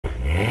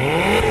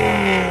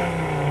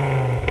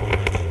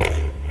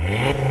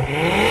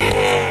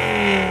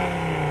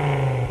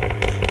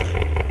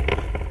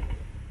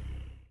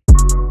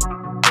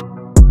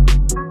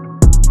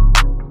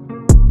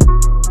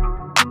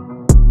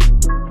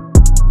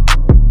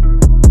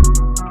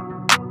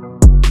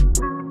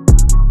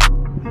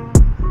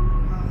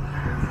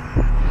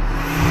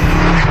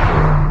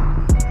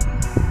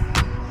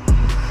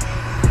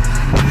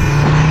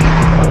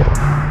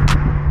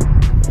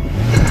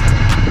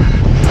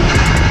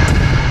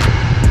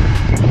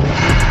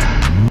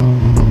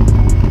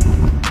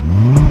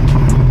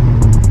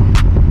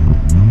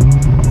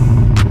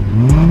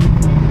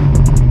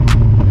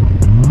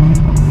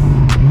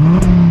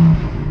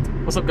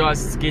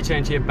guys, it's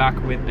TheGearChange here, back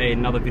with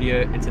another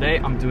video, and today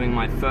I'm doing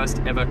my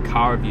first ever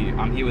car review.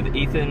 I'm here with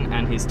Ethan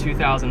and his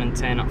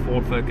 2010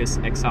 Ford Focus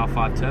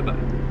XR5 Turbo.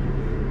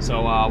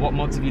 So what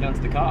mods have you done to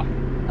the car?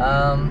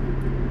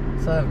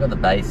 So I've got the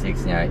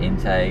basics, you know,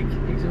 intake,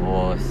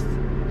 exhaust,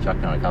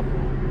 chucked on a couple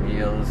of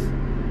wheels,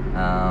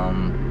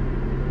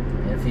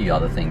 a few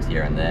other things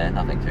here and there,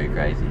 nothing too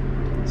crazy.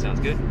 Sounds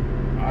good.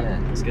 Alright,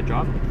 yeah. Let's get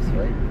driving.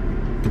 Sweet.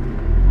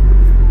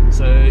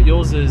 So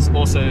yours is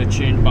also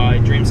tuned by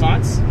Dream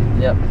Science?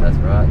 Yep, that's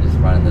right. Just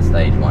running the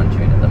stage 1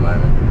 tune at the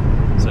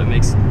moment. So it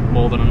makes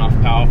more than enough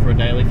power for a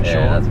daily for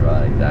sure? Yeah, that's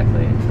right,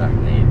 exactly.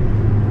 Don't need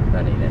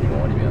any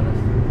more, to be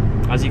honest.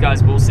 As you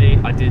guys will see,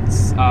 I did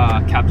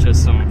capture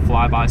some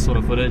flyby sort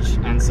of footage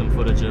and some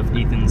footage of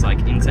Ethan's like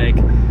intake.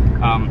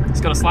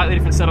 It's got a slightly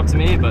different setup to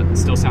me, but it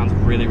still sounds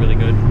really, really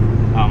good.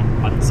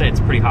 I'd say it's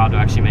pretty hard to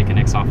actually make an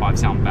XR5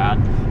 sound bad,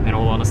 in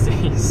all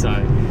honesty. So,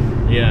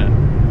 yeah.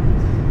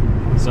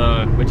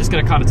 So we're just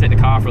going to kind of take the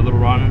car for a little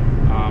run.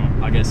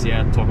 I guess,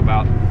 yeah, talk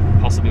about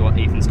possibly what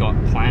Ethan's got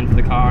planned for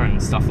the car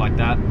and stuff like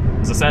that.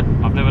 As I said,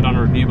 I've never done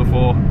a review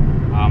before.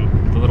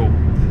 The little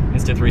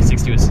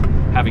Insta360 was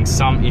having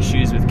some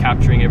issues with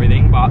capturing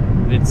everything, but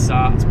it's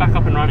back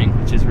up and running,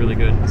 which is really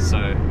good.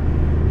 So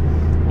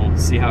we'll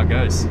see how it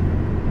goes.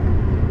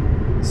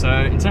 So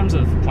in terms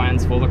of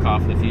plans for the car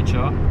for the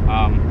future,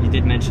 you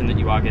did mention that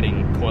you are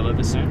getting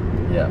coilovers soon.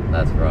 Yeah,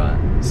 that's right.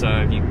 So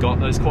have you got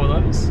those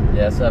coilovers?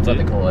 Yeah, so I've got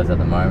the coilovers at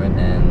the moment,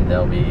 and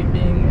they'll be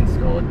being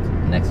installed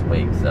next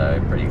week, so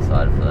pretty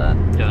excited for that.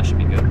 Yeah, that should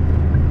be good.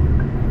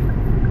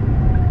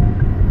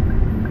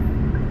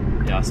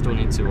 Yeah, I still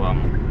need to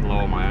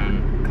lower my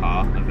own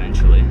car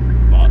eventually,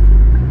 but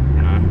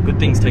you know, good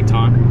things take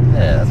time.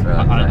 Yeah, that's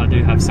right. I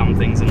do have some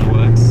things in the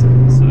works,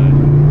 so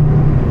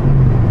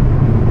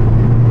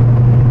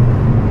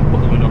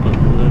put the window up a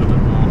little bit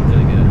more. There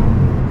we go.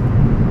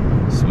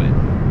 Sweet.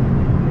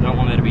 Don't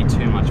want there to be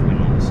too much wind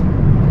noise.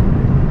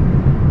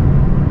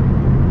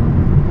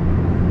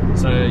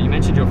 So you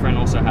mentioned your friend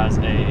also has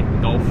a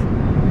Golf.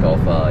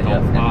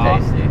 Yeah,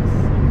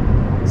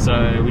 MK2.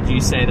 So would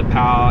you say the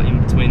power in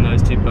between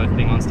those two, both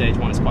being on stage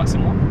 1, is quite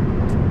similar?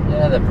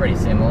 Yeah, they're pretty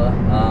similar.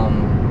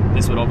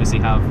 This would obviously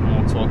have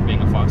more torque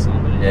being a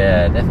 5-cylinder.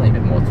 Yeah, definitely a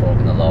bit more torque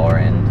in the lower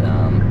end,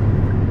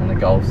 and the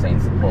Golf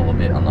seems to pull a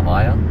bit on the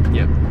higher.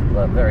 Yep.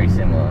 But very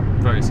similar.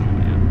 Very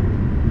similar, yeah.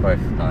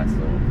 Both nice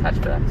little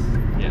hatchbacks.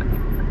 Yeah.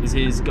 Is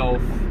his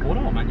Golf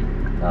auto or manual?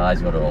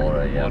 He's got an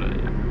auto, yeah. Auto,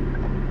 yeah.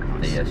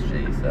 Nice. DSG,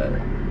 so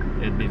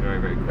it'd be very,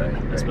 very quick,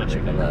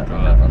 especially quick on the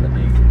drive. On the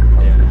big.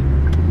 Yeah.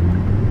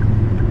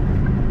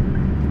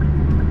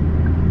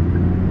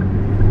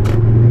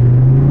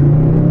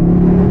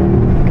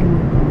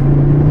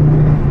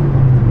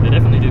 They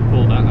definitely do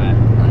pull, don't they?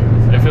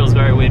 100%. It feels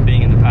very weird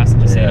being in the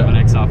passenger seat of an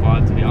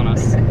XR5, to be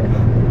honest.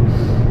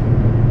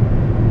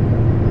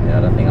 Yeah, I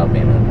don't think I've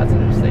been in the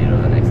passenger seat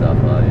of an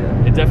XR5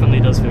 yet. It definitely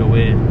does feel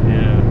weird,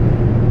 yeah.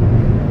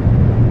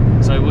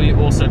 So will you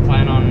also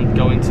plan on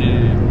going to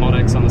Mod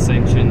X on the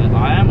same tune that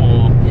I am,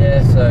 or?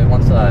 Yeah, so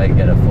once I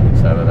get a full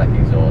turbo back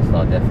exhaust,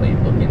 I'll definitely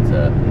look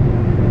into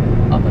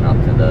up and up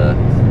to the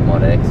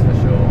Mod X for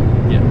sure.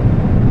 Yeah.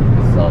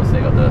 Because obviously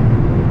I got the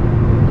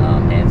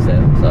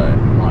handset, so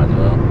might as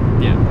well.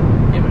 Yeah.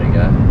 Give it a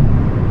go.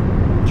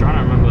 I'm trying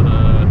to remember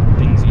the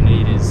things you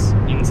need is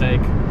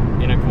intake,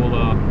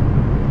 intercooler,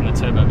 and a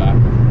turbo back.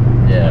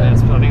 Yeah. I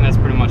think that's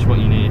pretty much what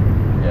you need.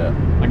 Yeah.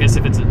 I guess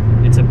if it's a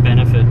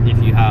benefit if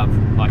you have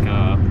like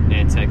a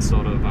AirTech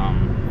sort of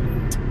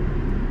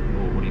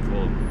what do you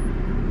call it?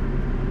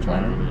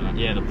 Plenum?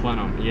 Yeah, the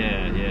Plenum.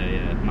 Yeah.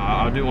 No,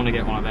 I do want to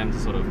get one of them to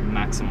sort of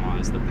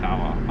maximize the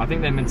power. I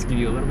think they're meant to give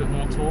you a little bit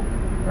more torque,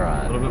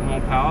 right? A little bit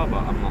more power,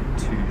 but I'm not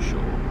too sure.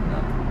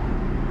 No.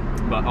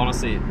 But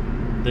honestly,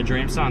 the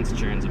Dream Science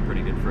tunes are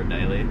pretty good for a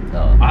daily.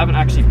 Oh. I haven't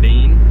actually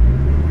been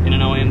in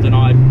an OEM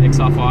denied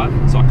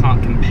XR5, so I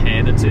can't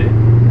compare the two.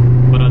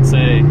 But I'd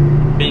say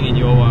being in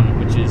your one,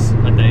 which is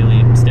a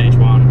daily stage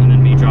 1, and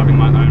then me driving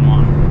my own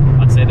one,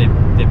 I'd say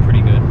they're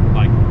pretty good.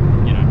 Like,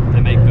 you know,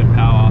 they make good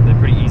power. They're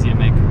pretty easy to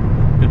make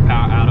good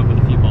power out of with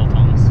a few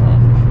bolt-ons. Oh,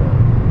 for sure.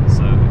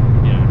 So,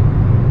 you know,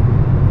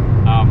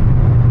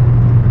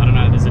 I don't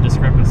know. There's a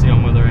discrepancy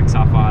on whether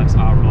XR5s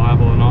are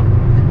reliable or not.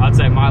 I'd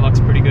say my luck's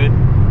pretty good.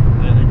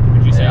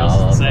 Would you say yours is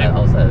the same?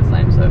 I'll say the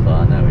same so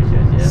far. No issues.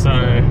 Yeah. So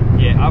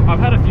yeah, I've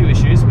had a few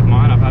issues with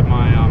mine. I've had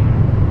my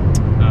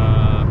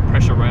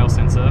pressure rail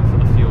sensor for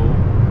the fuel,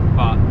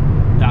 but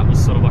that was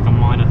sort of like a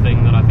minor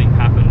thing that I think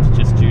happened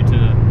just due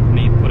to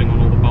me putting on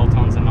all the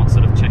bolt-ons and not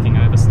sort of checking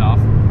over stuff.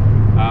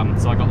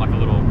 So I got like a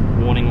little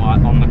warning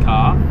light on the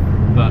car,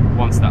 but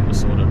once that was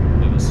sorted,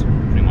 it was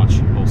pretty much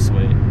all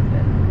sweet.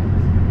 Yeah.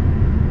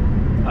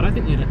 I don't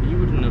think you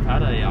wouldn't have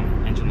had a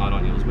engine light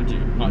on yours, would you?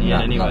 Not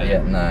yet, anyway. Not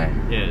yet, no.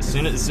 Yeah, as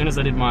soon as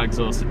I did my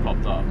exhaust, it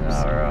popped up. Oh,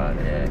 so. Right,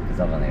 yeah,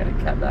 because I've only got a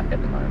cat back at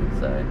the moment,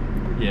 so.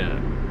 Yeah.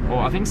 Well,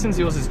 I think since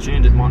yours is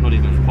tuned, it might not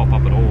even pop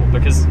up at all.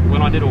 Because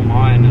when I did all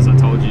mine, as I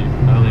told you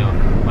earlier,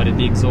 I did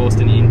the exhaust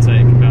and the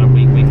intake about a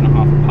week and a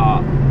half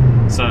apart.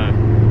 So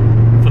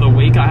for the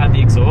week I had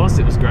the exhaust,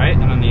 it was great,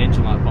 and then the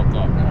engine light popped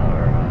up. Oh,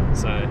 right.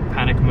 So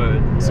panic panic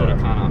mode sort of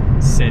kind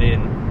of set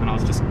in, and I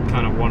was just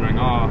kind of wondering,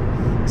 oh,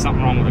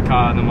 something wrong with the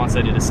car. And then once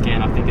I did a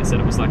scan, I think it said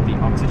it was like the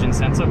oxygen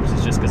sensor, which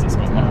is just because it's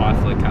got the high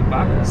flow cap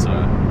back. So,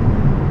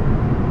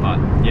 but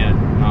yeah,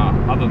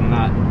 other than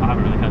that, I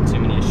haven't really had too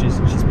many issues.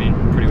 It's just been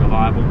pretty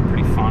reliable,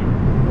 pretty fun.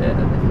 Yeah,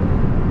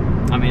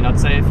 definitely. I mean, I'd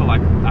say for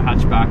like a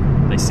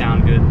hatchback, they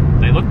sound good.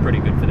 They look pretty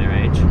good for their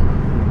age,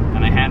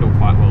 and they handle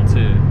quite well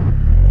too.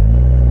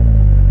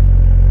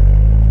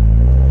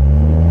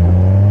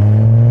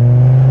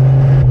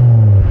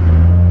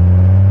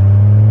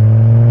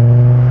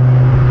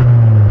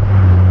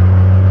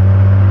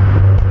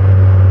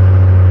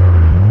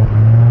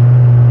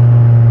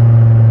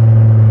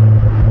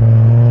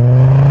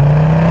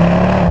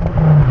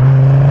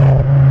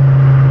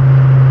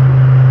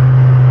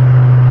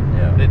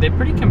 They're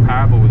pretty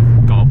comparable with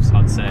Golfs,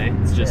 I'd say.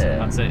 It's just,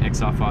 I'd say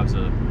XR5s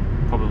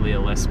are probably a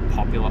less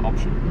popular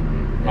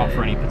option. Not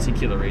for any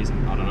particular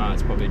reason. I don't know.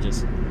 It's probably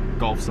just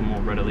Golfs are more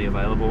readily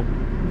available.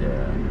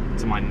 Yeah.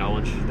 To my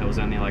knowledge, there was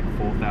only like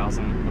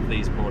 4,000 of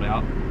these brought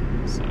out,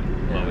 so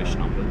lowish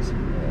numbers.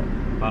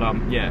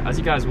 But yeah, as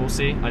you guys will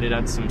see, I did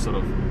add some sort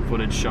of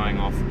footage showing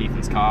off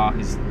Ethan's car,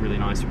 his really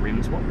nice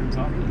rims. What rims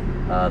are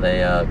they?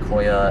 They are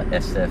Koya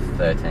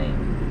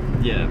SF13.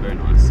 Yeah, very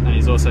nice. And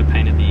he's also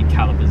painted the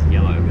calipers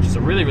yellow, which is a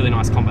really, really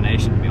nice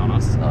combination, to be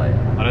honest. Oh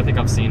yeah. I don't think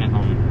I've seen it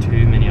on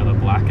too many other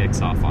black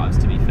XR5s,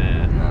 to be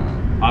fair.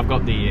 No. I've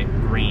got the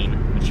green,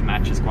 which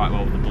matches quite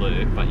well with the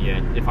blue, but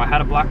yeah, if I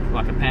had a black,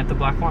 like a Panther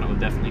black one, it would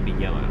definitely be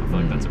yellow. I feel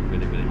like that's a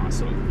really, really nice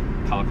sort of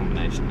colour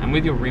combination. And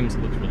with your rims,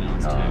 it looks really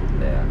nice too.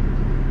 Yeah.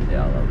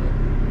 Yeah, I love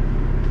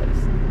it. They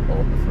just,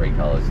 all the three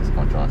colours just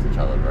contrast each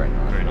other very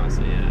nicely. Very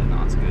nicely, yeah.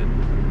 No, it's good.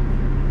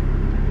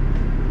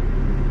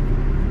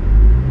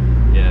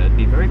 Yeah, it'd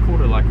be very cool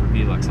to like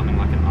review like something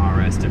like an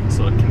RS to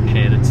sort of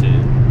compare the two.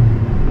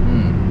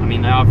 I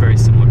mean, they are very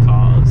similar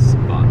cars,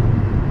 but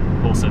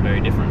also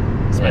very different,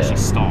 especially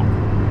stock.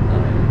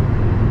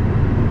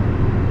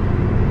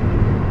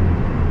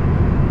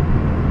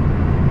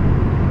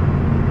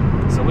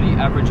 So what do you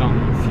average on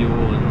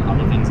fuel and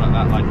other things like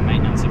that, like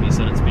maintenance? Have you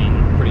said it's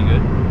been pretty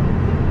good?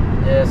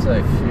 Yeah,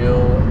 so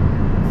fuel,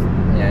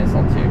 yeah, it's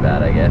not too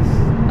bad, I guess.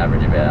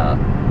 Average about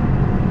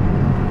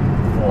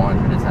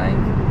 400 a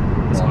tank.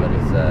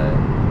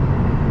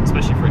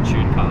 Especially for a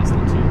tuned car, it's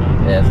not too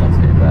bad. Yeah, it's not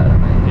too bad, I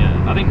mean.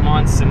 Yeah, I think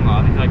mine's similar.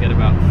 I think I get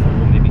about 4,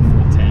 maybe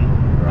 410.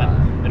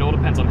 Right. It all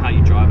depends on how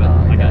you drive it.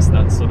 I guess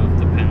that sort of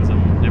depends on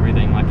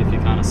everything. Like if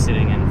you're kind of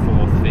sitting in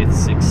 4th, 5th,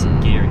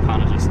 6th gear and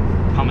kind of just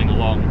humming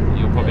along,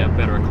 you'll probably have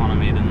better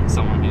economy than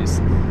someone who's,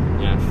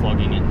 you know,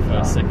 flogging it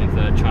 1st, 2nd,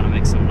 3rd, trying to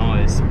make some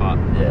noise. But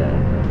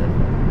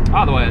definitely.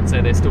 Either way, I'd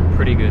say they're still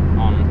pretty good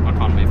on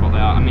economy for what they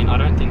are. I mean, I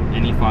don't think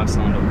any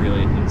 5-cylinder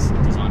really is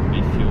designed to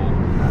be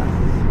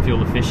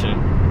fuel efficient.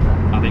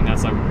 I think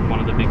that's like one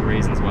of the big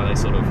reasons why they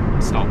sort of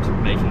stopped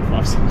making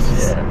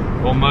 5-cylinders.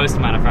 Yeah. Well, most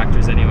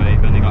manufacturers anyway.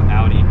 You've only got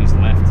Audi who's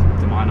left,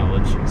 to my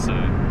knowledge. So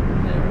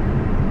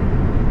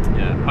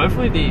yeah,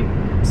 hopefully the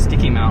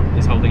sticky mount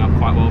is holding up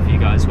quite well for you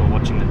guys who are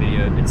watching the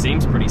video. It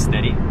seems pretty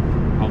steady.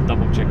 I'll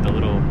double check the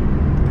little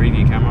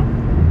preview camera.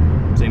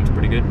 Seems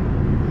pretty good.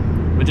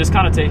 We're just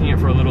kind of taking it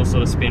for a little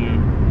sort of spin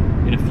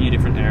in a few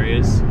different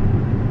areas.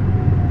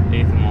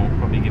 Ethan will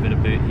probably give it a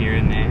boot here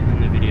and there in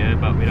the video,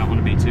 but we don't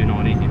want to be too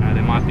naughty. You know,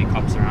 there might be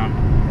cops around.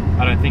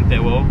 I don't think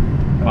there will,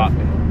 but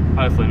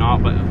hopefully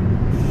not, but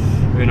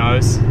who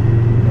knows.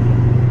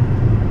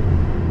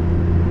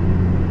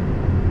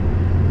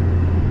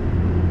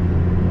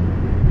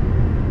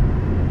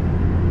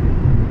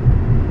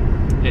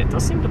 Yeah, it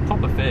does seem to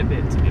pop a fair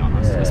bit, to be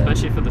honest,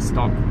 especially for the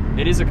stock.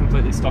 It is a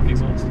completely stock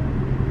exhaust.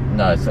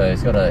 No, so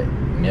it's got a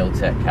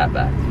Miltech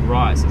catback.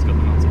 Right, so it's got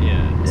the Miltech,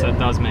 yeah. So it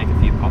does make a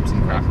few pops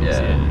and crackles,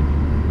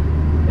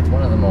 It's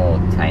one of the more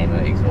tamer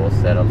exhaust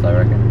setups, I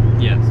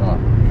reckon. Yeah. It's not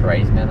a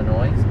crazy amount of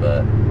noise,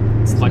 but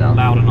it's like enough.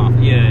 Loud enough.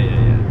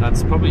 Yeah.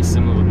 That's probably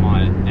similar with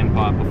my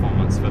Empire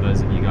Performance, for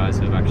those of you guys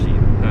who have actually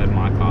heard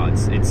my car.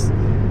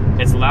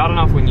 It's loud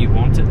enough when you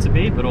want it to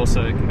be, but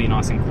also it can be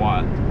nice and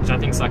quiet, which I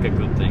think is like a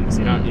good thing, because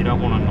you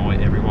don't want to annoy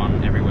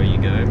everyone everywhere you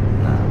go.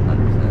 No,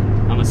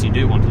 100%. Unless you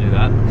do want to do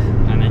that,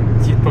 and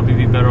then you'd probably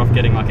be better off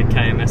getting like a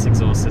KMS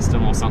exhaust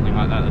system or something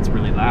like that that's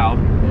really loud.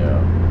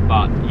 Yeah.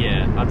 But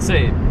yeah, I'd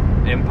say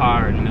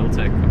Empire and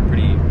Miltech are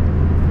pretty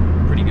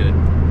good.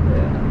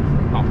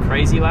 Yeah. Not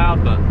crazy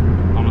loud, but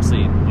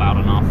honestly loud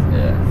enough.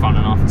 Yeah. Fun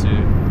enough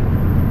too.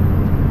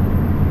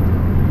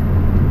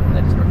 And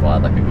they just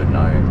provide like a good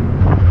note.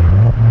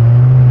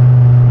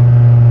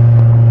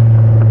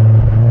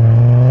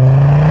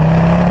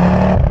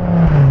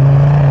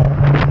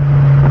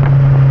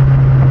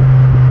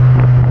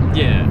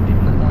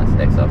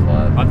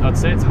 I'd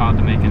say it's hard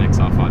to make an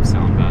XR5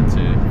 sound bad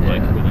too,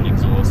 like with an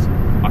exhaust.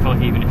 I feel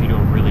like even if you do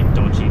a really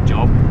dodgy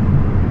job,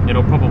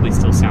 it'll probably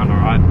still sound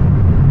alright,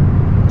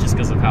 just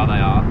because of how they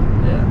are.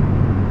 Yeah.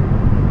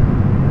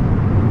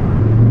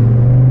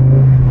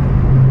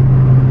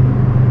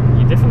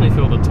 You definitely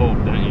feel the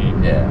torque, don't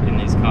you? Yeah. In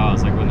these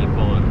cars, like when they're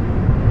pulling.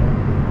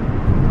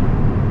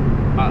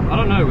 I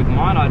don't know, with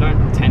mine I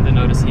don't tend to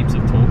notice notice heaps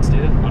of torque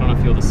steer. I don't know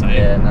if you're the same.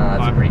 Yeah,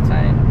 no, it's pretty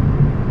tame.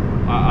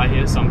 I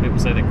hear some people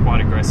say they're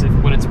quite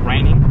aggressive. When it's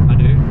raining, I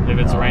do. If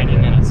it's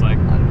raining and it's like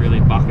really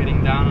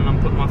bucketing down and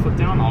I'm putting my foot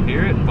down, I'll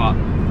hear it. But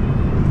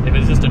if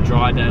it's just a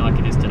dry day like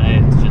it is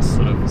today, it's just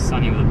sort of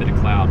sunny with a bit of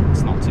cloud,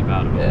 it's not too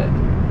bad at all. Yeah.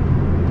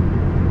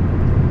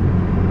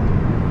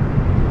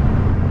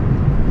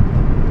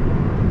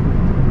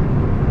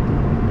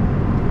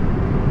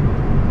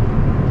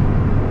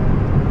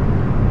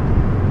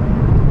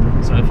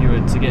 So if you were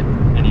to get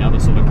any other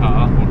sort of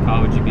car, what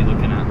car would you be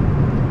looking at?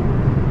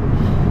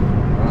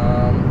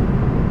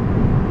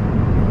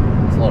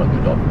 There's a lot of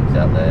good options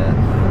out there.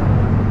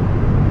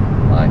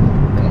 Like,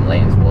 I think I'm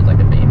leaning towards like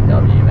a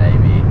BMW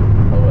maybe.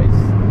 Always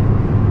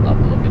love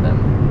to look at them.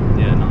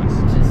 Yeah, nice.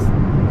 Just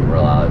the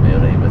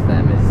reliability with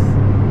them is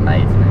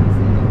maintenance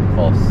and the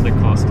cost. The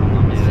cost on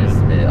them, It's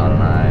just a bit, I don't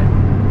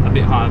know. A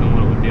bit higher than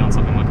what it would be on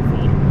something like a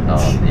Ford.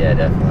 Oh, yeah,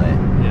 definitely.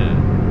 Yeah.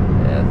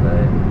 Yeah, so,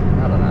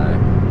 I don't know.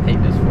 Keep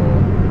this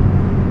for,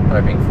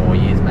 hoping 4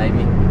 years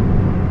maybe.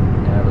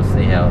 Yeah, we'll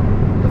see how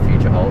the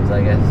future holds,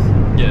 I guess.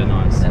 Yeah,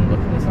 nice. And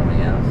looking at something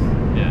else.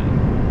 Yeah.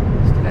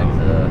 Just depends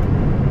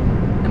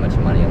how much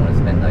money I want to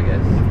spend, I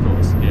guess. Of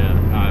course, yeah.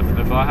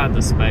 If I had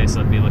the space,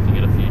 I'd be looking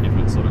at a few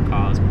different sort of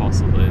cars,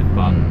 possibly.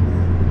 But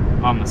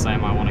I'm the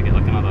same. I want to get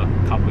like another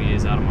couple of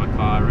years out of my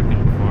car, I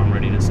reckon, before I'm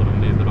ready to sort of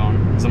move it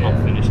on. Because I'm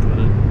not finished with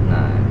it.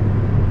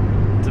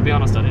 No. To be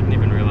honest, I didn't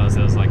even realise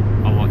there was like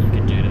a lot you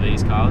could do to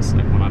these cars.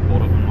 Like when I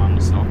bought it when mine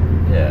was stock.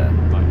 Yeah.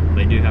 Like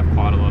they do have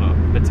quite a lot of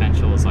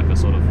potential as like a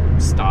sort of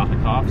starter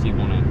car if you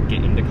want to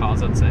get into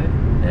cars, I'd say.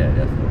 Yeah,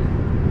 definitely.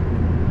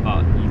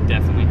 But you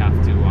definitely have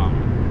to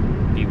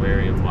be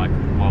wary of like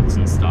mods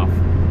and stuff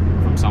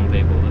from some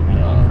people that want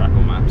to crack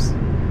on maps.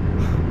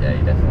 Yeah,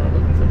 you definitely want to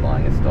look into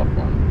buying a stock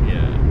one.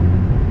 Yeah.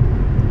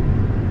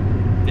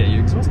 Yeah,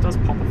 your exhaust does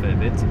pop a fair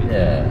bit to be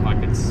fair.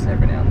 Like it's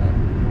every now and then.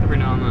 Every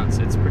now and then,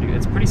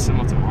 it's pretty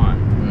similar to mine.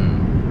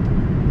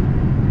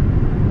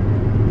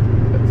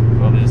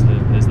 Well, there's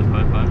the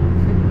Popo.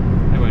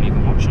 They weren't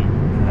even watching.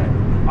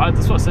 No.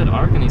 That's what I said.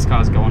 I reckon these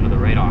cars go under the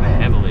radar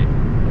heavily.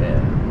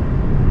 Yeah.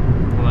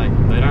 Like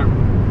they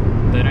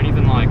don't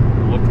even like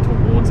look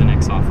towards an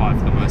XR5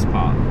 for the most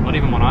part. Not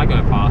even when I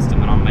go past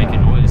them and I'm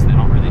making noise, they're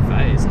not really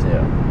phased.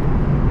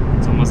 Yeah.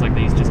 It's almost like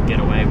these just get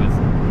away with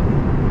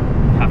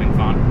having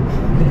fun.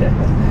 Yeah.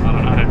 I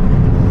don't know.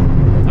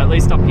 At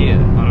least up here.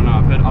 I don't know.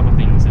 I've heard other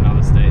things in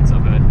other states.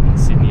 I've heard in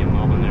Sydney and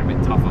Melbourne they're a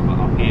bit tougher, but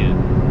up here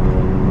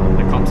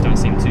the cops don't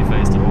seem too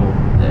phased at all.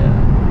 Yeah.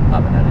 I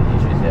haven't had any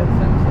issues yet with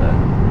them, so.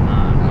 No,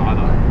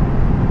 neither.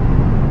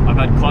 I've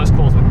had close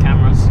calls with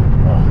cameras,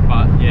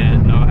 but yeah,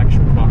 no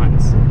actual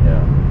fines.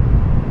 Yeah.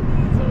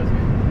 It's always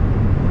good.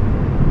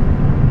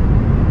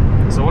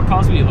 So what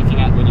cars were you looking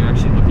at when you're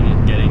actually looking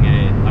at getting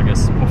a, I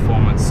guess,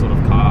 performance sort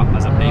of car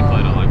as a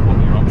B-plater? Like, what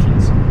were your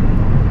options? I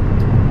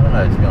don't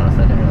know, to be honest.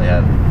 I didn't really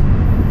have...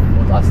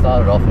 Well, I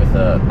started off with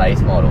a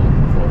base model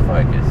Ford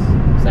Focus,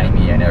 same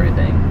year and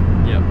everything.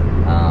 Yep.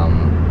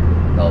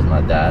 That was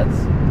my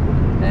dad's,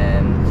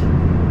 and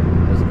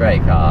it was a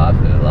great car. I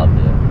absolutely loved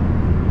it.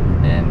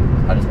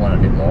 And I just wanted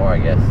a bit more, I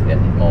guess, get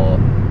more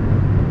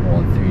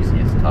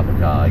enthusiast type of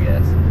car, I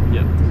guess.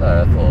 Yep. So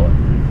I thought,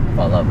 if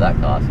I love that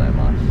car so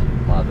much,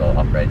 might as well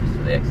upgrade just to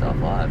the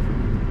XR5.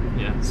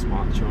 Yeah,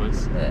 smart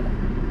choice. Yeah.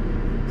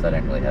 So I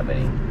don't really have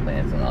any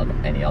plans on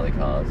any other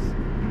cars.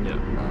 Yep.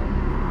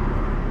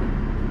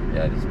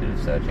 Yeah, just a bit of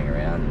searching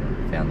around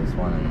and found this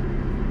one and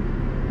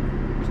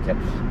just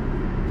kept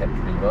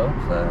pretty well.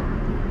 So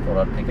thought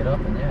I'd pick it up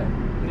and yeah.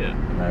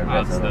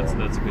 No,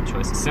 that's a good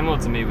choice. Similar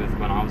to me with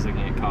when I was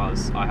looking at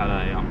cars, I had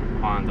a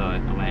Hyundai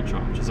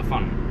Elantra, which is a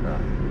fun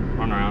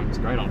run around. It's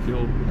great on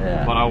fuel,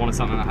 but I wanted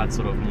something that had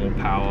sort of more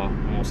power,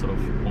 more sort of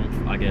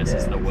oomph, I guess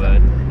is the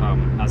word,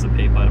 as a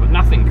P-plate. But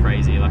nothing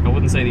crazy. Like I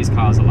wouldn't say these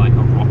cars are like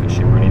a rocket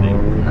ship or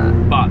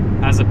anything. But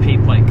as a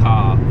P-plate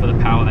car, for the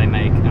power they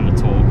make and the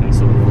torque and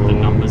sort of the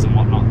numbers and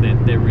whatnot,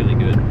 they're really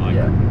good. Like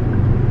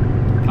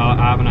I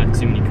haven't had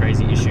too many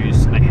crazy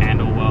issues. They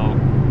handle well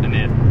and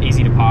they're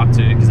easy to park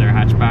to because they're a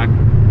hatchback.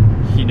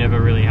 You never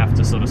really have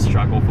to sort of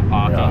struggle for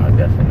parking.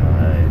 Yeah, definitely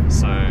not.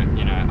 So,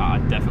 you know, I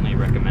definitely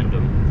recommend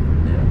them.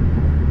 Yeah.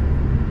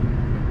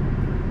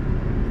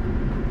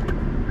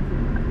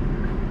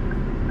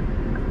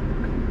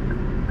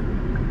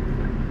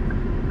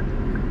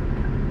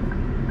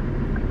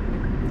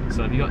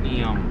 So have you got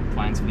any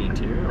plans for the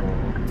interior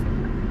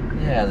or?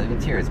 Yeah, the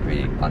interior is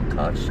pretty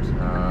untouched.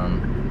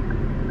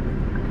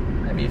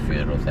 Maybe a few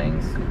little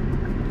things.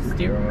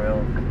 Steering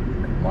wheel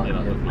might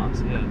that look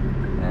nice, yeah.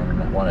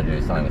 And I want to do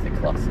something with the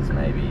clusters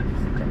maybe,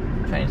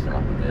 just change them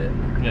up a bit.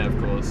 Yeah, of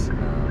course.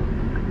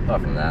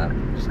 Apart from that,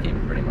 just keep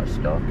it pretty much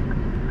stock.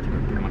 Keep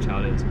it pretty much how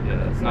it is.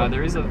 Yeah. No, I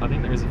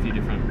think there is a few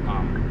different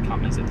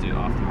companies that do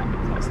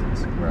aftermarket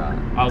clusters. Right.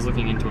 I was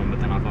looking into them, but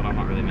then I thought I'm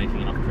not really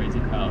making enough crazy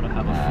power to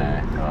have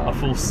a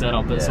full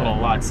setup that sort of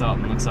lights up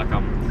and looks like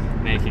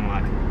I'm making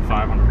like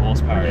 500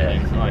 horsepower or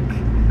anything. Like,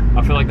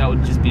 I feel like that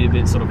would just be a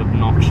bit sort of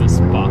obnoxious,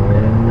 but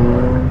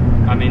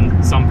I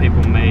mean, some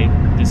people may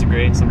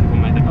disagree. Some people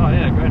may think, oh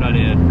yeah, great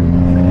idea.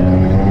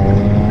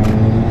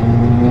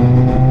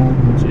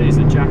 he's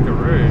a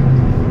jackaroo.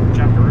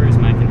 Jackaroo